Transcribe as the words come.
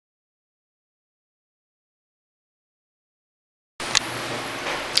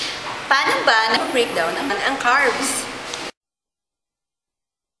ba na breakdown ang carbs?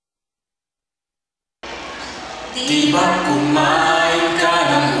 Di ba kumain ka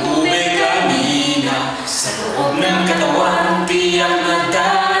ng ube kanina? Sa loob ng katawan, tiyak na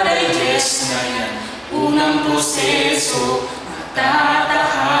dadigest na yan. Unang proseso,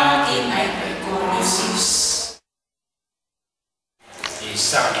 matatahakin ay glycolysis.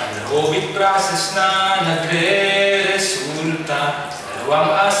 Isang anaerobic process na nagre-resulta.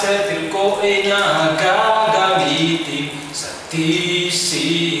 Dalawang acetyl-CoA na gagamitin sa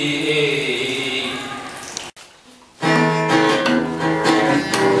TCA.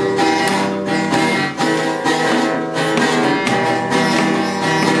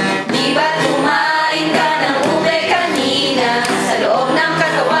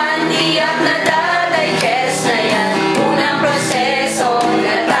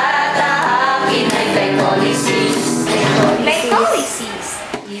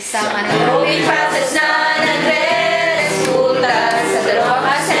 Isang anaerobic process na nagre-resulta sa dalawang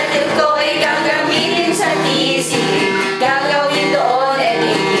acetyl-CoA gagamitin sa TCA. Gagawin doon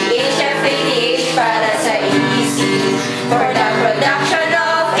NADH para sa EC for the production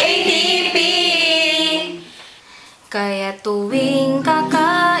of ATP. Kaya tuwing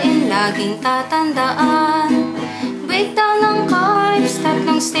kakain, laging tatandaan, breakdown ng carbs,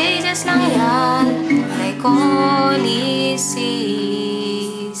 tatlong stages lang yan. Glycolysis,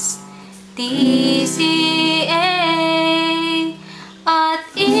 TCA at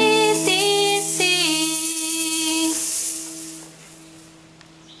ECC.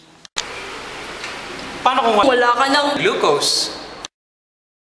 Paano kung wala ka ng glucose?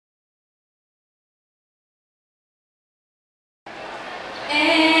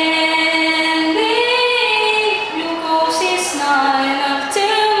 And if glucose is not enough to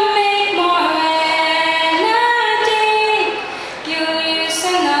make more energy, you use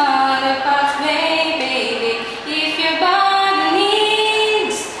another pathway, baby. If your body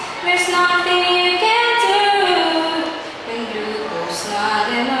needs, there's nothing you can do. When glucose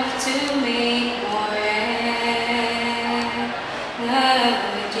not enough to make more energy.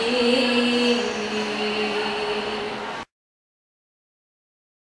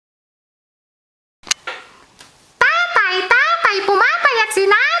 Pumapayat si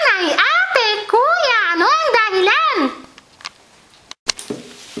nanay, ate, kuya, ano ang dahilan?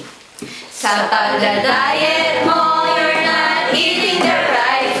 Sa pagda-diet mo, you're not eating the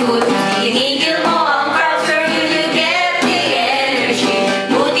right food. Tinigil mo ang carbs, where you get the energy.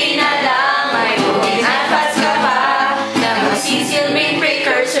 Buti na lang may protein at fats ka pa na magsisilbing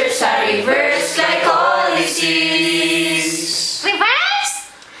precursor sa reverse glycolysis.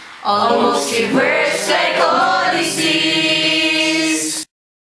 Reverse? Almost reverse glycolysis.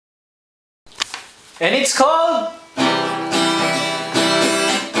 And it's called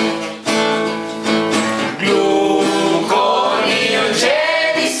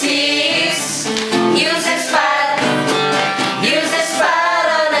gluconeogenesis. Uses fat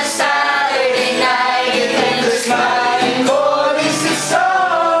on a Saturday night. It renders glycolysis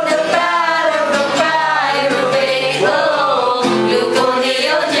of the fat of the pyruvate. Oh,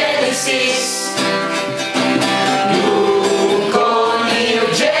 gluconeogenesis.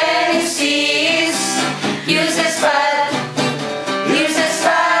 Uses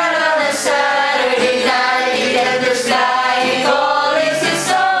fat on a Saturday night. It renders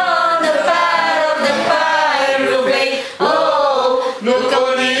glycolysis on the fat of the pyruvate. Oh,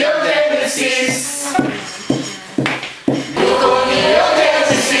 gluconeogenesis.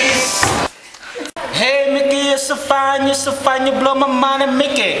 Gluconeogenesis. Hey Mickey, you're so fine, you blow my mind,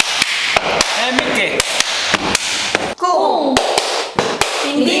 Mickey. Hey Mickey. Kung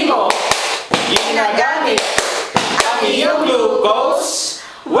hindi mo ginagamit ang iyong glucose,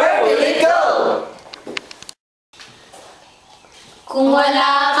 where will it go? Kung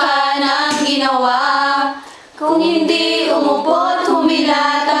wala ka nang ginawa, kung hindi umupo't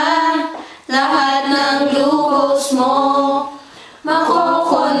humilata, lahat ng glucose mo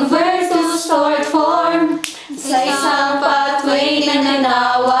mako-convert to stored form sa isang pathway na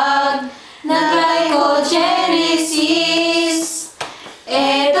nanawag na glycogenesis.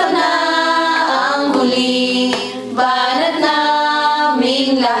 Eto na ang huling banat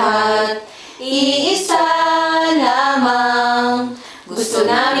naming lahat. Iisa lamang gusto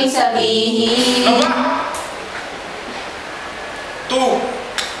naming sabihin.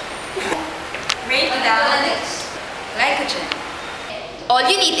 Break down glycogen. All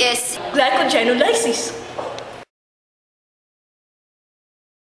you need is glycogenolysis.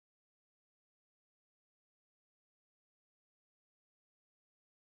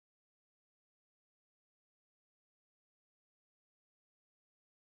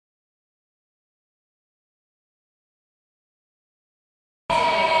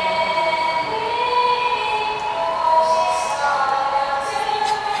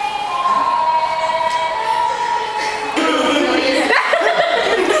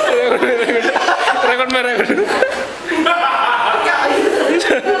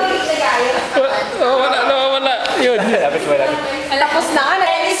 Oh, wala. Yun. Tapos na ka na.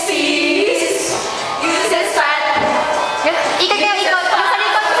 Uses fat. Ikot kayo, ikot. Sa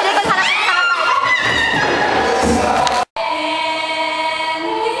likod, harap.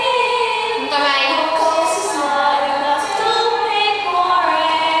 Kamay.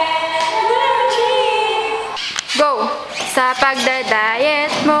 Go! Sa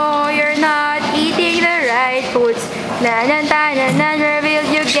pagda-diet mo, you're not eating the right foods. Nanan, where will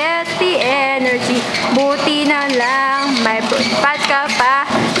you get the energy? Buti na lang, may fat ka pa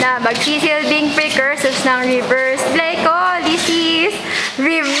na magsisilbing precursors ng reverse glycolysis.